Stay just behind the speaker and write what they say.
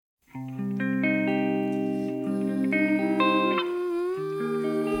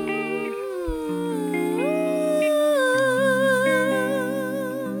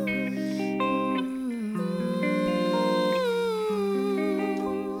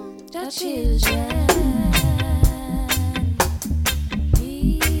children.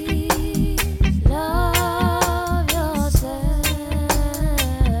 Please love yourself,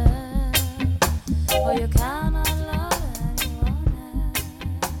 or you cannot love anyone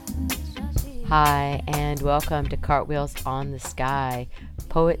else. Hi, and welcome to Cartwheels on the Sky,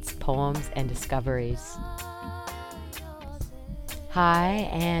 Poets, Poems, and Discoveries. Hi,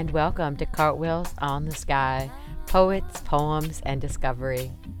 and welcome to Cartwheels on the Sky, Poets, Poems, and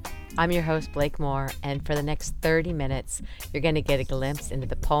Discovery. I'm your host, Blake Moore, and for the next 30 minutes, you're going to get a glimpse into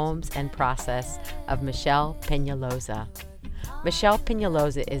the poems and process of Michelle Peñalosa. Michelle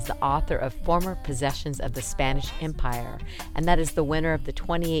Peñalosa is the author of Former Possessions of the Spanish Empire, and that is the winner of the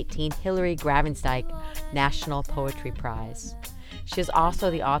 2018 Hilary Gravenstein National Poetry Prize. She is also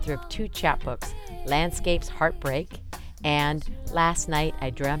the author of two chapbooks, Landscapes Heartbreak and Last Night I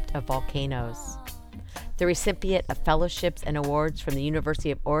Dreamt of Volcanoes. The recipient of fellowships and awards from the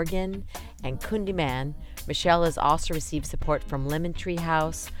University of Oregon and Kundiman, Michelle has also received support from Lemon Tree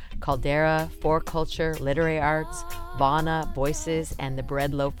House, Caldera, For Culture, Literary Arts, Vana, Voices, and the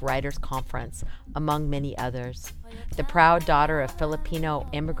Bread Loaf Writers Conference, among many others. The proud daughter of Filipino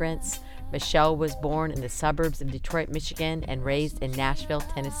immigrants, Michelle was born in the suburbs of Detroit, Michigan, and raised in Nashville,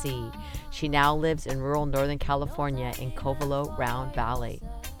 Tennessee. She now lives in rural Northern California in Covelo Round Valley.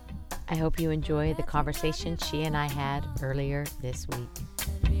 I hope you enjoy the conversation she and I had earlier this week.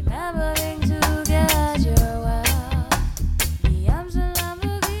 Remembering to get your wealth, the arms and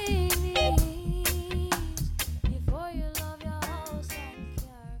Lamborghinis, before you love your house and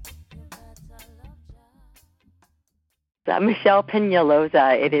car, you better love job. Michelle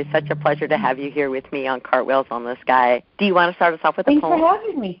Peñalosa, it is such a pleasure to have you here with me on Cartwheels on the Sky. Do you want to start us off with a poem? Thanks for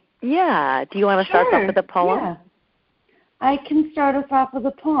having me. Yeah. Do you want to start us off with a poem? Yeah. I can start us off with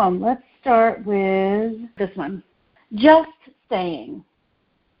a poem. Let's start with this one. Just saying.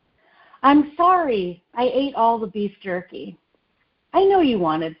 I'm sorry I ate all the beef jerky. I know you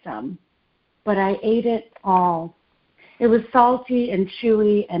wanted some, but I ate it all. It was salty and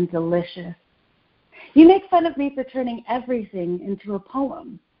chewy and delicious. You make fun of me for turning everything into a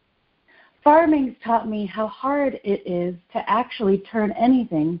poem. Farming's taught me how hard it is to actually turn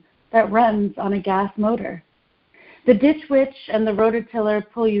anything that runs on a gas motor. The ditch witch and the rototiller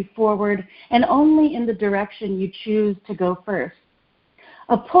pull you forward, and only in the direction you choose to go first.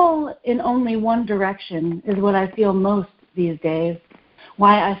 A pull in only one direction is what I feel most these days,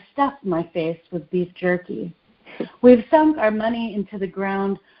 why I stuff my face with beef jerky. We've sunk our money into the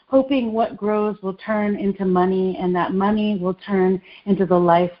ground, hoping what grows will turn into money, and that money will turn into the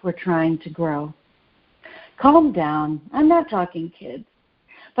life we're trying to grow. Calm down. I'm not talking kids.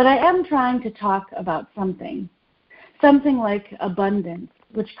 But I am trying to talk about something like abundance,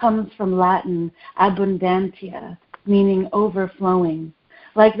 which comes from Latin abundantia, meaning overflowing,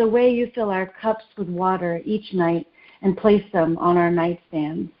 like the way you fill our cups with water each night and place them on our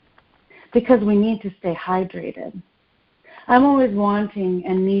nightstands, because we need to stay hydrated. I'm always wanting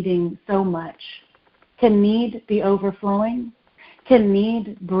and needing so much. Can need be overflowing? Can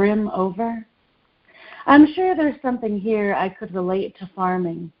need brim over? I'm sure there's something here I could relate to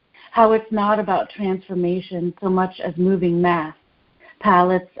farming, how it's not about transformation so much as moving mass,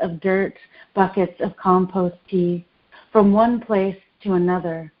 pallets of dirt, buckets of compost tea, from one place to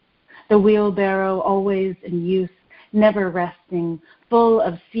another. The wheelbarrow always in use, never resting, full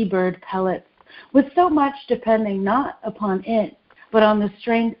of seabird pellets, with so much depending not upon it, but on the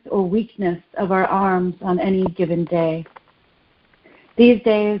strength or weakness of our arms on any given day. These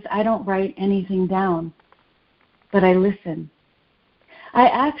days, I don't write anything down, but I listen. I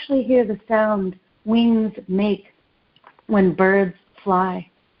actually hear the sound wings make when birds fly.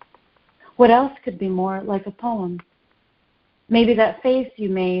 What else could be more like a poem? Maybe that face you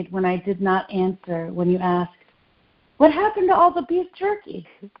made when I did not answer when you asked, what happened to all the beef jerky?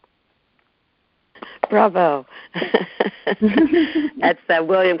 Bravo. That's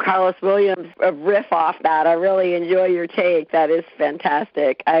Carlos Williams riff off that. I really enjoy your take. That is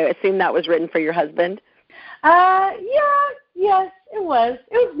fantastic. I assume that was written for your husband? Yes, it was.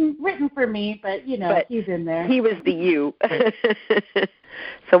 It was written for me, but he's in there. He was the you.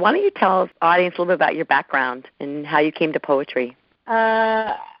 So why don't you tell the audience a little bit about your background and how you came to poetry?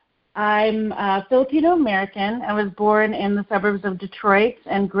 I'm Filipino-American. I was born in the suburbs of Detroit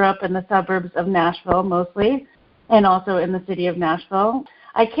and grew up in the suburbs of Nashville mostly, and also in the city of Nashville.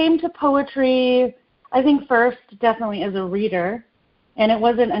 I came to poetry, I think first definitely as a reader, and it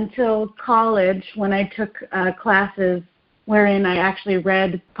wasn't until college when I took classes wherein I actually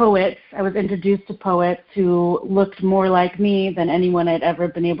read poets. I was introduced to poets who looked more like me than anyone I'd ever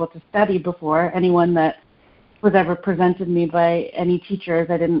been able to study before, anyone that was ever presented me by any teachers.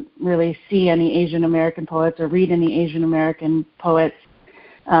 I didn't really see any Asian American poets or read any Asian American poets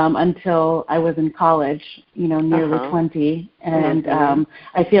until I was in college, nearly 20. And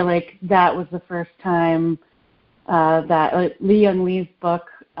I feel like that was the first time that Lee Young Lee's book,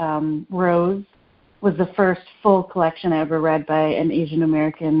 Rose, was the first full collection I ever read by an Asian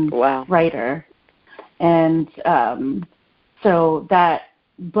American writer. And so that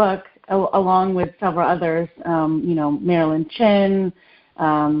book, along with several others, Marilyn Chin,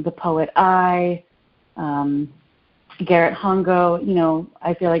 the poet I, Garrett Hongo,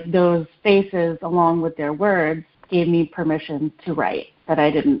 I feel like those faces, along with their words, gave me permission to write that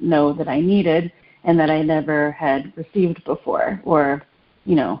I didn't know that I needed and that I never had received before. Or,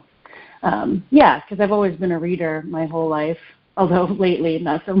 because I've always been a reader my whole life, although lately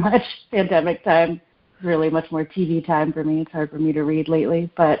not so much. Pandemic time, really much more TV time for me. It's hard for me to read lately.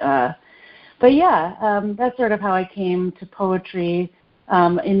 But that's sort of how I came to poetry.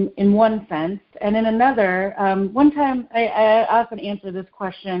 In one sense, and in another, one time I often answer this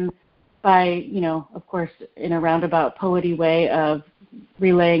question by, of course, in a roundabout poety way of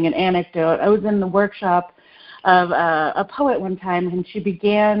relaying an anecdote. I was in the workshop of a poet one time, and she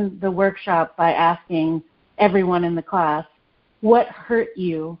began the workshop by asking everyone in the class, what hurt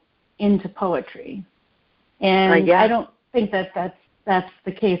you into poetry? And I don't think that that's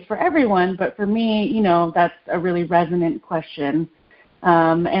the case for everyone, but for me, that's a really resonant question.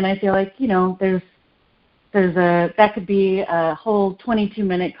 And I feel like, that could be a whole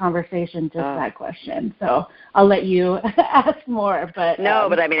 22-minute conversation, just that question. So I'll let you ask more. But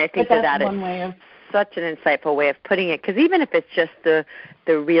I mean, I think that is such an insightful way of putting it, because even if it's just the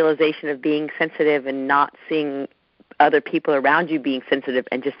realization of being sensitive and not seeing other people around you being sensitive,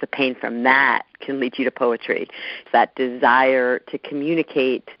 and just the pain from that can lead you to poetry. That desire to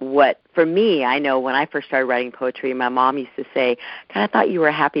communicate what, for me, I know when I first started writing poetry, my mom used to say, God, I thought you were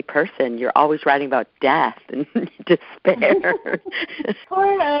a happy person. You're always writing about death and despair.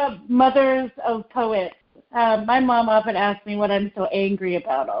 Poor mothers of poets. My mom often asks me what I'm so angry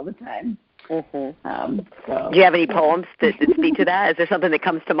about all the time. Mm-hmm. Do you have any poems that speak to that? Is there something that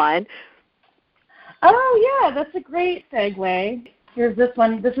comes to mind? Oh, yeah, that's a great segue. Here's this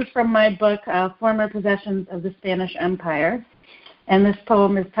one. This is from my book, Former Possessions of the Spanish Empire. And this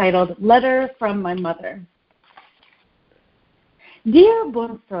poem is titled, Letter from My Mother. Dear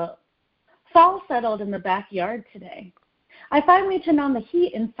Bunso, fall settled in the backyard today. I finally turned on the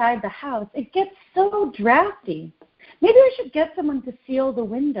heat inside the house. It gets so drafty. Maybe I should get someone to seal the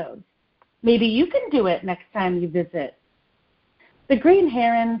windows. Maybe you can do it next time you visit. The green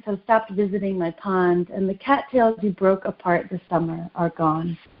herons have stopped visiting my pond, and the cattails you broke apart this summer are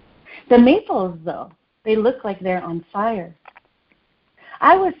gone. The maples, though, they look like they're on fire.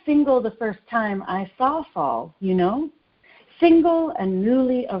 I was single the first time I saw fall, single and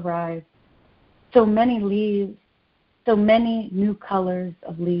newly arrived. So many leaves, so many new colors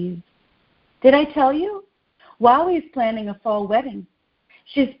of leaves. Did I tell you? Wally's planning a fall wedding.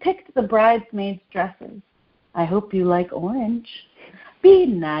 She's picked the bridesmaids' dresses. I hope you like orange. Be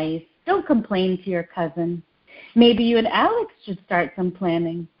nice. Don't complain to your cousin. Maybe you and Alex should start some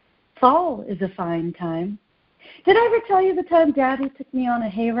planning. Fall is a fine time. Did I ever tell you the time Daddy took me on a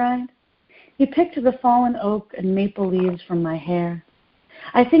hayride? He picked the fallen oak and maple leaves from my hair.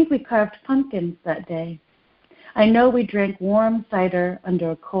 I think we carved pumpkins that day. I know we drank warm cider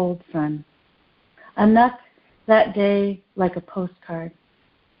under a cold sun. A nut that day like a postcard.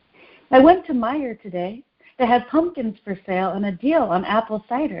 I went to Meijer today. They had pumpkins for sale and a deal on apple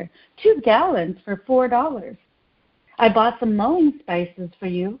cider, 2 gallons for $4. I bought some mulling spices for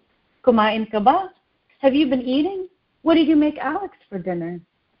you. Kumain ka ba? Have you been eating? What did you make Alex for dinner?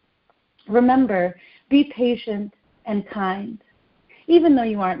 Remember, be patient and kind. Even though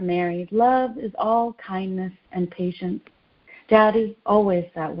you aren't married, love is all kindness and patience. Daddy, always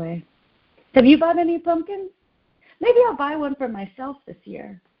that way. Have you bought any pumpkins? Maybe I'll buy one for myself this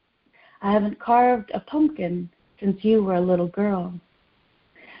year. I haven't carved a pumpkin since you were a little girl.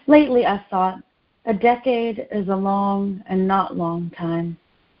 Lately, I thought, a decade is a long and not long time.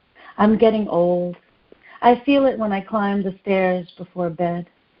 I'm getting old. I feel it when I climb the stairs before bed.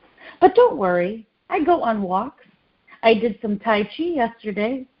 But don't worry, I go on walks. I did some Tai Chi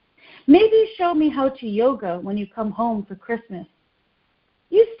yesterday. Maybe show me how to yoga when you come home for Christmas.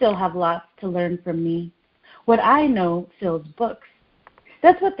 You still have lots to learn from me. What I know fills books.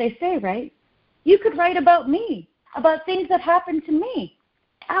 That's what they say, right? You could write about me, about things that happened to me.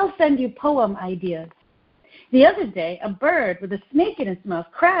 I'll send you poem ideas. The other day, a bird with a snake in its mouth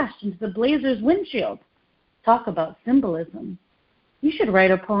crashed into the Blazers' windshield. Talk about symbolism. You should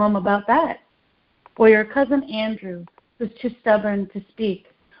write a poem about that. or your cousin Andrew, who's too stubborn to speak,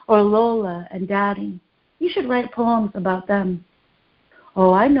 or Lola and Daddy. You should write poems about them.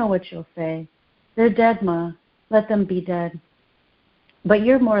 Oh, I know what you'll say. They're dead, Ma. Let them be dead. But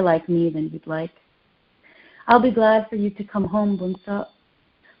you're more like me than you'd like. I'll be glad for you to come home, Bunso.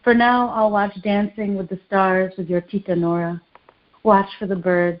 For now, I'll watch Dancing with the Stars with your Tita Nora. Watch for the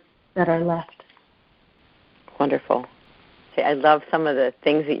birds that are left. Wonderful. I love some of the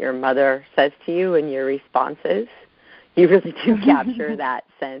things that your mother says to you in your responses. You really do capture that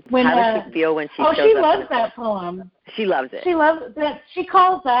sense. How does she feel when she shows up? Oh, she loves that poem. She loves it. She loves that. She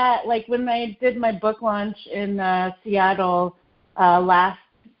calls that, like when I did my book launch in Seattle last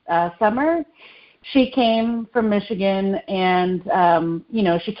summer, she came from Michigan and,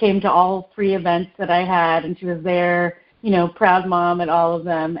 she came to all 3 events that I had, and she was there, proud mom at all of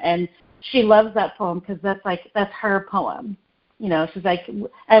them. And she loves that poem because that's her poem. She's like,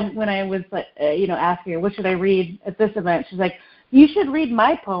 and when I was, asking her, what should I read at this event? She's like, you should read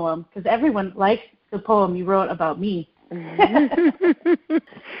my poem because everyone likes the poem you wrote about me.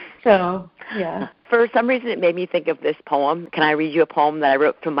 So, yeah. For some reason, it made me think of this poem. Can I read you a poem that I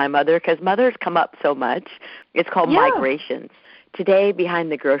wrote to my mother? Because mothers come up so much. It's called Migrations. Today,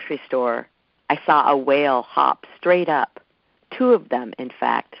 behind the grocery store, I saw a whale hop straight up. 2 of them, in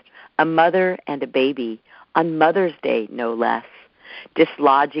fact, a mother and a baby, on Mother's Day, no less,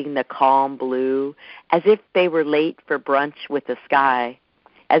 dislodging the calm blue as if they were late for brunch with the sky,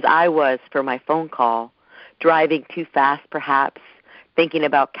 as I was for my phone call, driving too fast perhaps, thinking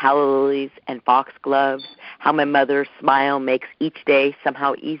about calla lilies and foxgloves, how my mother's smile makes each day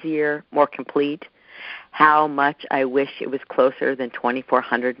somehow easier, more complete, how much I wish it was closer than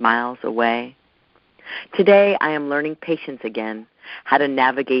 2,400 miles away. Today I am learning patience again, how to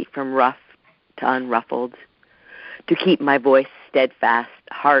navigate from rough to unruffled, to keep my voice steadfast,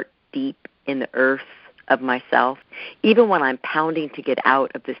 heart deep in the earth of myself. Even when I'm pounding to get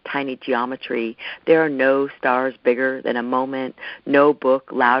out of this tiny geometry, there are no stars bigger than a moment, no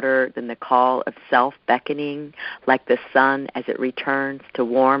book louder than the call of self beckoning, like the sun as it returns to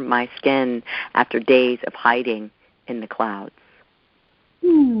warm my skin after days of hiding in the clouds.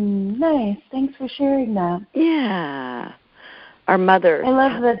 Nice. Thanks for sharing that. Yeah. Our mother. I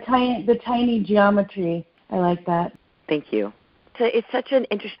love the tiny geometry. I like that. Thank you. So it's such an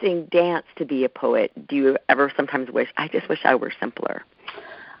interesting dance to be a poet. Do you ever sometimes wish, I just wish I were simpler?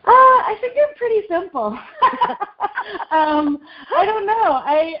 I think you're pretty simple. I don't know.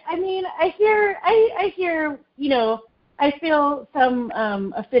 I mean, I hear, I feel some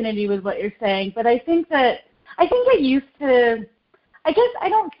affinity with what you're saying, but I think I used to, I guess I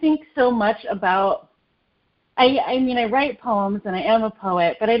don't think so much about, I mean, I write poems and I am a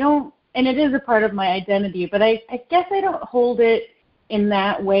poet, but I don't, and it is a part of my identity, but I guess I don't hold it in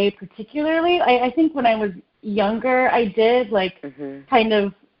that way particularly. I think when I was younger, I did, kind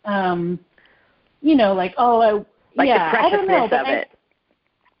of, like, the preciousness I don't know, but of it.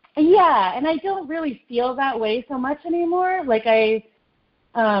 Yeah, and I don't really feel that way so much anymore. Like I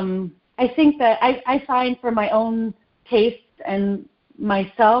think that I find for my own tastes and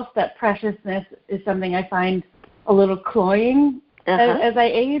myself that preciousness is something I find a little cloying as I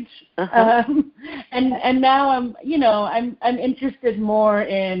age. And now I'm interested more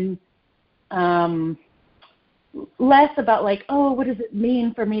in less about like, oh, what does it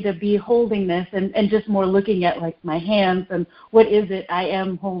mean for me to be holding this, and just more looking at like my hands and what is it I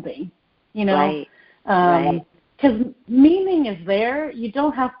am holding, Right. Because meaning is there. You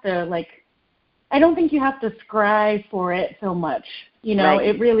don't have to I don't think you have to strive for it so much. Right.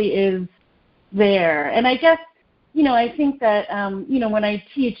 It really is there. And I guess, I think that, when I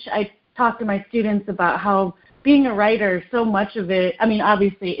teach, I talk to my students about how being a writer, so much of it, I mean,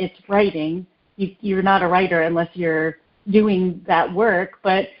 obviously it's writing. You're not a writer unless you're doing that work,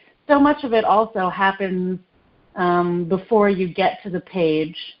 but so much of it also happens before you get to the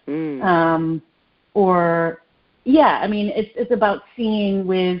page. It's about seeing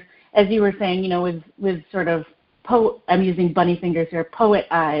with, as you were saying, with sort of, I'm using bunny fingers here, poet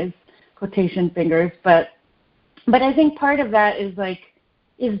eyes, quotation fingers, but I think part of that is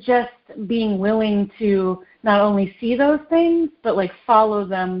just being willing to not only see those things, but follow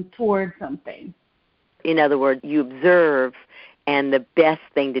them towards something. In other words, you observe, and the best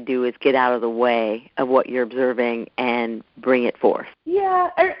thing to do is get out of the way of what you're observing and bring it forth. Yeah,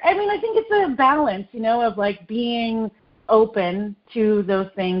 I think it's a balance, of being open to those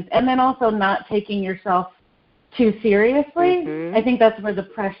things and then also not taking yourself too seriously. Mm-hmm. I think that's where the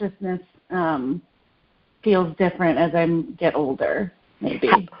preciousness feels different as I get older, maybe.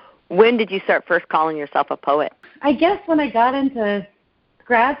 When did you start first calling yourself a poet? I guess when I got into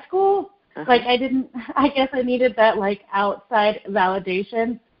grad school, Like I guess I needed that like outside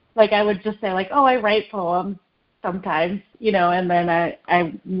validation. Like I would just say like, oh, I write poems sometimes, and then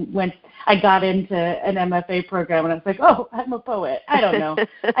I got into an MFA program and I was like, oh, I'm a poet. I don't know.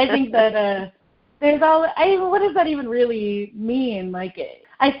 I think that what does that even really mean? Like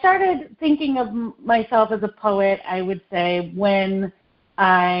I started thinking of myself as a poet, I would say, when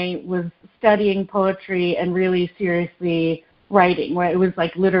I was studying poetry and really seriously writing, where it was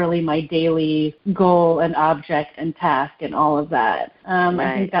like literally my daily goal and object and task and all of that.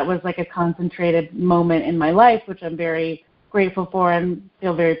 I think that was like a concentrated moment in my life, which I'm very grateful for and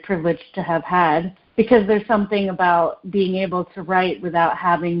feel very privileged to have had, because there's something about being able to write without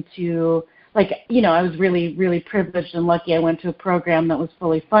having to, like, I was really, really privileged and lucky. I went to a program that was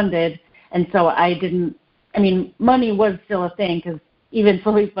fully funded, and so money was still a thing, because even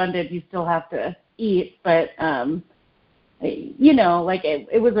fully funded, you still have to eat, but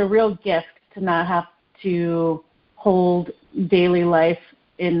it was a real gift to not have to hold daily life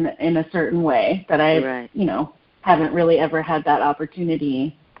in a certain way that I, haven't really ever had that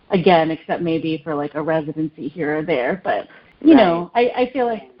opportunity again, except maybe for like a residency here or there. But, I feel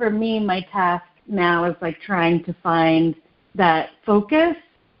like for me, my task now is like trying to find that focus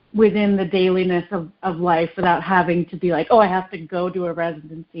within the dailiness of life without having to be like, oh, I have to go to a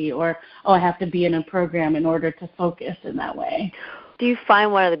residency, or, oh, I have to be in a program in order to focus in that way. Do you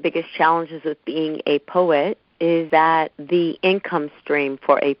find one of the biggest challenges with being a poet is that the income stream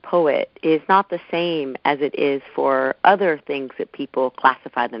for a poet is not the same as it is for other things that people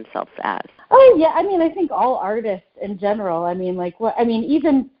classify themselves as? Oh, yeah. I think all artists in general,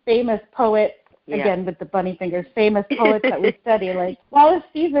 even famous poets, again, with the bunny fingers, famous poets that we study, like Wallace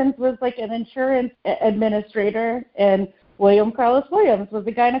Stevens was like an insurance administrator, and William Carlos Williams was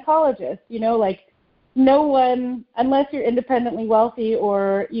a gynecologist. No one, unless you're independently wealthy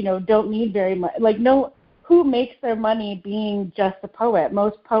or, don't need very much, who makes their money being just a poet?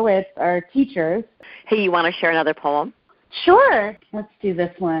 Most poets are teachers. Hey, you want to share another poem? Sure. Let's do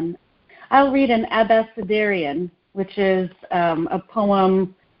this one. I'll read an Abecedarian, which is a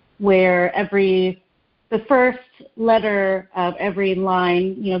poem where the first letter of every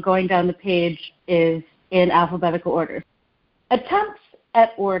line, going down the page is in alphabetical order. Attempts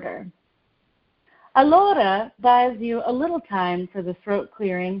at order. Allora buys you a little time for the throat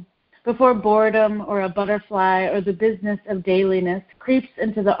clearing before boredom or a butterfly or the business of dailiness creeps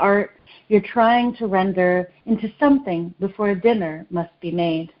into the art you're trying to render into something before dinner must be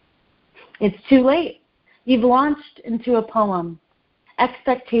made. It's too late. You've launched into a poem.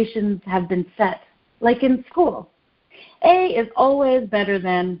 Expectations have been set, like in school. A is always better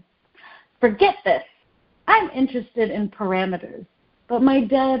than, forget this. I'm interested in parameters, but my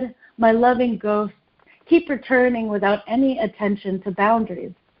dead, my loving ghosts keep returning without any attention to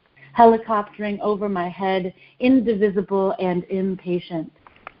boundaries, helicoptering over my head, indivisible and impatient.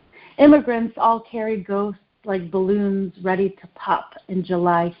 Immigrants all carry ghosts like balloons ready to pop in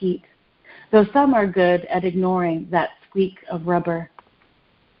July heat, though some are good at ignoring that squeak of rubber.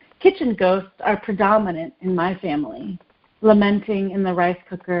 Kitchen ghosts are predominant in my family, lamenting in the rice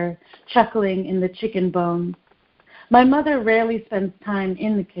cooker, chuckling in the chicken bones. My mother rarely spends time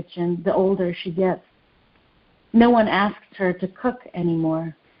in the kitchen the older she gets. No one asks her to cook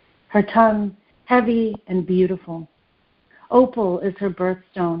anymore. Her tongue, heavy and beautiful. Opal is her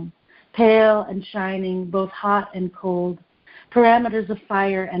birthstone, pale and shining, both hot and cold, parameters of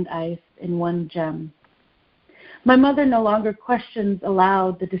fire and ice in one gem. My mother no longer questions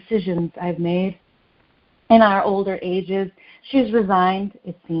aloud the decisions I've made. In our older ages, she's resigned,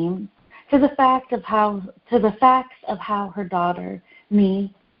 it seems, to the facts of how her daughter,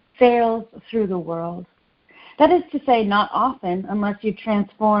 me, sails through the world. That is to say, not often, unless you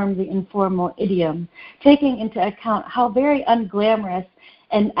transform the informal idiom, taking into account how very unglamorous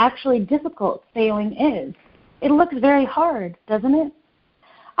and actually difficult sailing is. It looks very hard, doesn't it?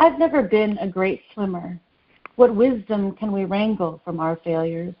 I've never been a great swimmer. What wisdom can we wrangle from our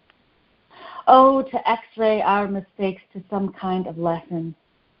failures? Oh, to x-ray our mistakes to some kind of lesson.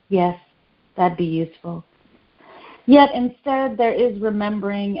 Yes, that'd be useful. Yet instead there is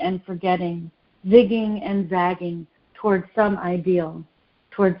remembering and forgetting, zigging and zagging towards some ideal,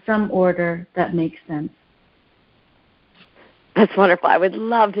 towards some order that makes sense. That's wonderful. I would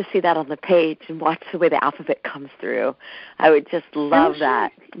love to see that on the page and watch the way the alphabet comes through. I would just love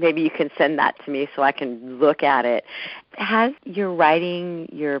that. Maybe you can send that to me so I can look at it. Has your writing,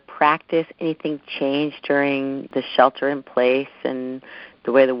 your practice, anything changed during the shelter in place and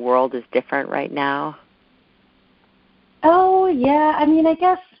the way the world is different right now? Oh, yeah. I mean, I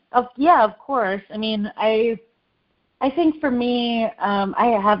guess, of course. I mean, I think for me,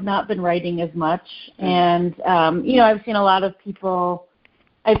 I have not been writing as much. And, I've seen a lot of people,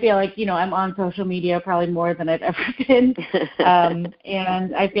 I feel like, I'm on social media probably more than I've ever been. And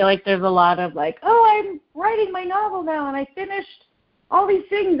I feel like there's a lot of like, oh, I'm writing my novel now and I finished all these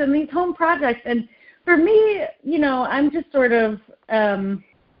things and these home projects. And for me, I'm just sort of,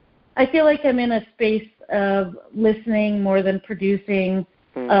 I feel like I'm in a space of listening more than producing,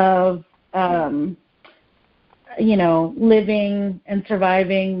 of, living and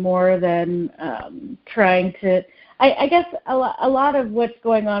surviving more than trying to. I guess a lot of what's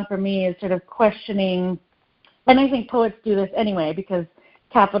going on for me is sort of questioning, and I think poets do this anyway because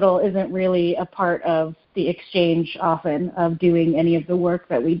capital isn't really a part of the exchange often of doing any of the work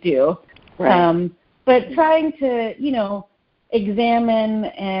that we do. Right. But trying to, examine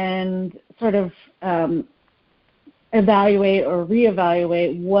and sort of evaluate or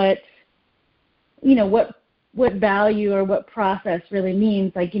reevaluate what value or what process really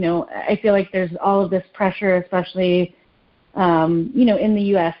means. Like, I feel like there's all of this pressure, especially, in the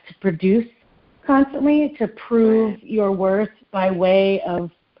U.S. to produce constantly, to prove your worth by way of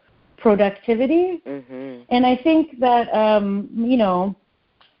productivity. Mm-hmm. And I think that,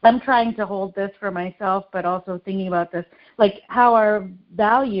 I'm trying to hold this for myself, but also thinking about this, like how our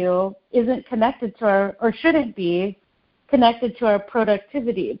value isn't connected to or shouldn't be connected to our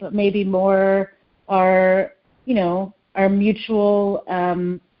productivity, but maybe more our mutual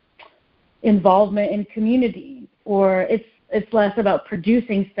involvement in community, or it's less about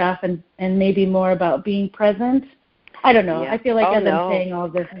producing stuff and maybe more about being present. I don't know. Yeah. I feel like I'm saying all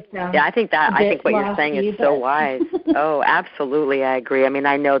this, it sounds I think what you're saying is so wise. Oh, absolutely, I agree. I mean,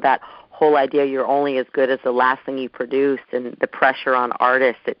 I know that whole idea you're only as good as the last thing you produced, and the pressure on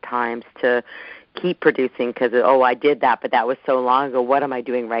artists at times to keep producing because, I did that, but that was so long ago. What am I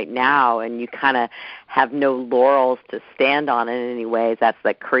doing right now? And you kind of have no laurels to stand on in any ways. That's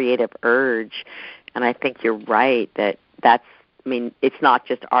the creative urge. And I think you're right it's not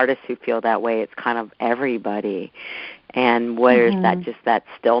just artists who feel that way. It's kind of everybody. And where's that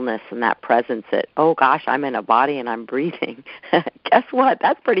stillness and that presence that, oh, gosh, I'm in a body and I'm breathing. Guess what?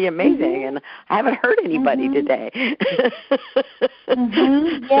 That's pretty amazing. And I haven't hurt anybody today.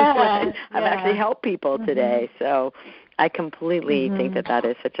 Yeah. I've actually helped people today. So I completely think that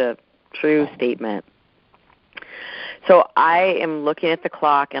is such a true statement. So I am looking at the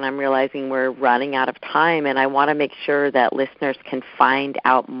clock, and I'm realizing we're running out of time, and I want to make sure that listeners can find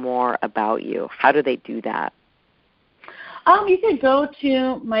out more about you. How do they do that? You can go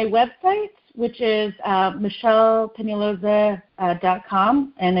to my website, which is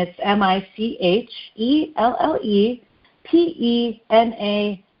michellepenaloza.com, and it's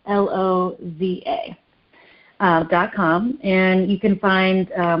MichellePenaloza.com. And you can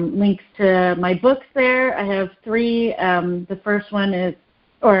find links to my books there. I have 3. The first one is,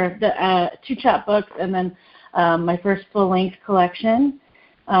 or the 2 chapbooks, and then my first full-length collection,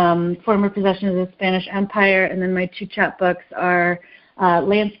 Former Possessions of the Spanish Empire, and then my 2 chapbooks are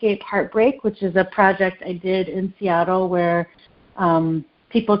Landscape Heartbreak, which is a project I did in Seattle where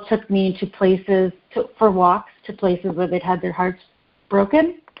people took me to places, for walks to places where they'd had their hearts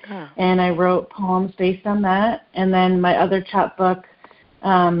broken. And I wrote poems based on that. And then my other chapbook,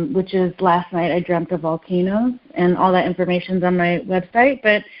 which is Last Night I Dreamt of Volcanoes, and all that information's on my website.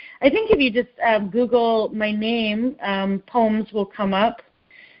 But I think if you just Google my name, poems will come up,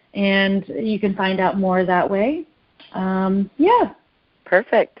 and you can find out more that way.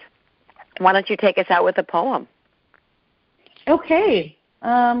 Perfect. Why don't you take us out with a poem? Okay.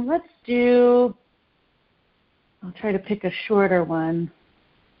 I'll try to pick a shorter one.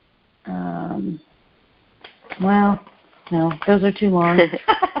 Well, no, those are too long.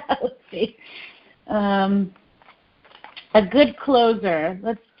 Let's see. A good closer.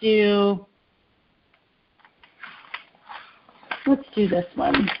 Let's do this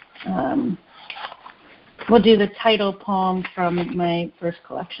one. We'll do the title poem from my first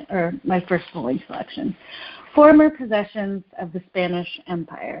collection, or my first full-length collection. Former Possessions of the Spanish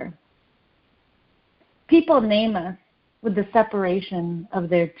Empire. People name us with the separation of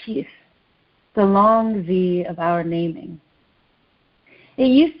their teeth, the long V of our naming. It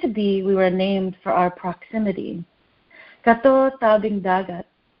used to be we were named for our proximity. Kato Tabing Dagat,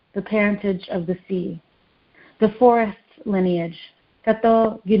 the parentage of the sea. The forest lineage,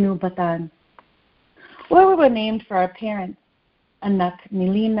 Kato Ginubatan. Or we were named for our parents, Anak ni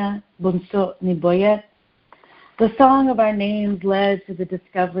Lina, Bunso ni Boyet. The song of our names led to the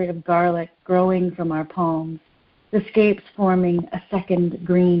discovery of garlic growing from our palms, the scapes forming a second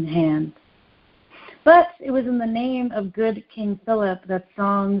green hand. But it was in the name of good King Philip that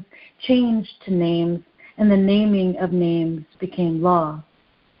songs changed to names, and the naming of names became law.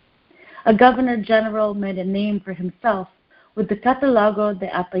 A governor-general made a name for himself with the Catalogo de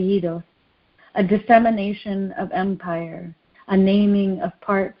Apellidos, a dissemination of empire, a naming of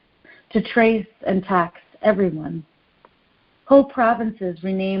parts to trace and tax everyone. Whole provinces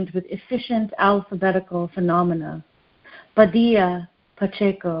renamed with efficient alphabetical phenomena: Padilla,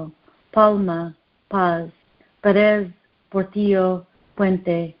 Pacheco, Palma, Paz, Perez, Portillo,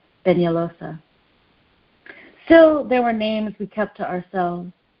 Puente, Peñalosa. Still, there were names we kept to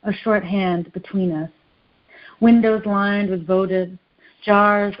ourselves, a shorthand between us. Windows lined with votives,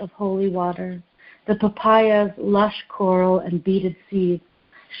 jars of holy water, the papaya's lush coral and beaded seeds,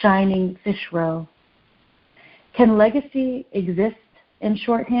 shining fish roe. Can legacy exist in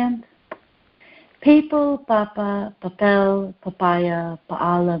shorthand? Papal, papa, papel, papaya,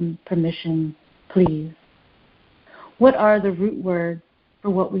 paalam, permission, please. What are the root words for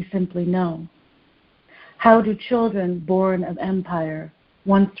what we simply know? How do children born of empire,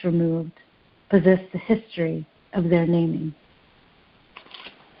 once removed, possess the history of their naming?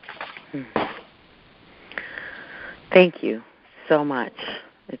 Thank you so much.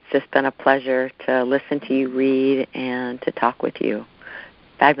 It's just been a pleasure to listen to you read and to talk with you.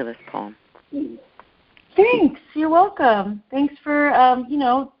 Fabulous poem. Thanks. You're welcome. Thanks for,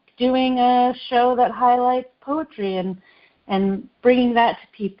 doing a show that highlights poetry and bringing that to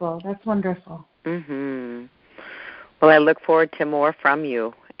people. That's wonderful. Mm-hmm. Well, I look forward to more from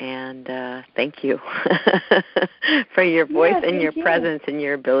you, and thank you for your voice and your presence and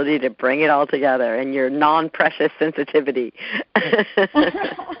your ability to bring it all together and your non-precious sensitivity.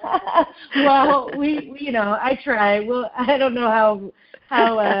 Well, I try. Well, I don't know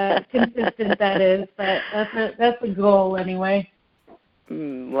how consistent that is, but that's a goal anyway.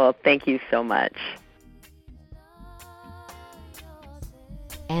 Well, thank you so much.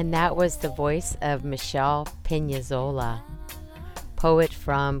 And that was the voice of Michelle Peñazola, poet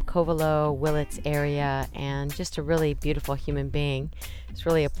from Covelo, Willits area, and just a really beautiful human being. It's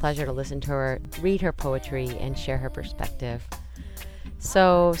really a pleasure to listen to her, read her poetry, and share her perspective.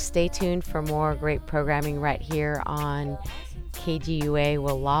 So stay tuned for more great programming right here on KGUA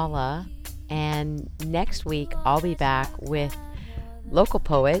Wallala. And next week, I'll be back with local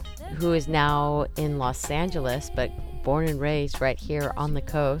poet who is now in Los Angeles, but born and raised right here on the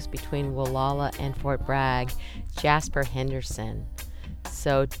coast between Wallala and Fort Bragg, Jasper Henderson.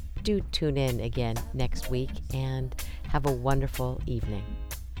 So do tune in again next week and have a wonderful evening.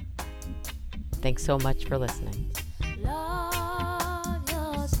 Thanks so much for listening. Love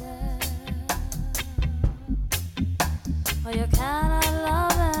yourself, or you cannot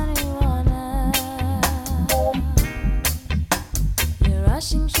love anyone else. You're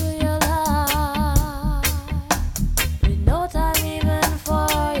rushing through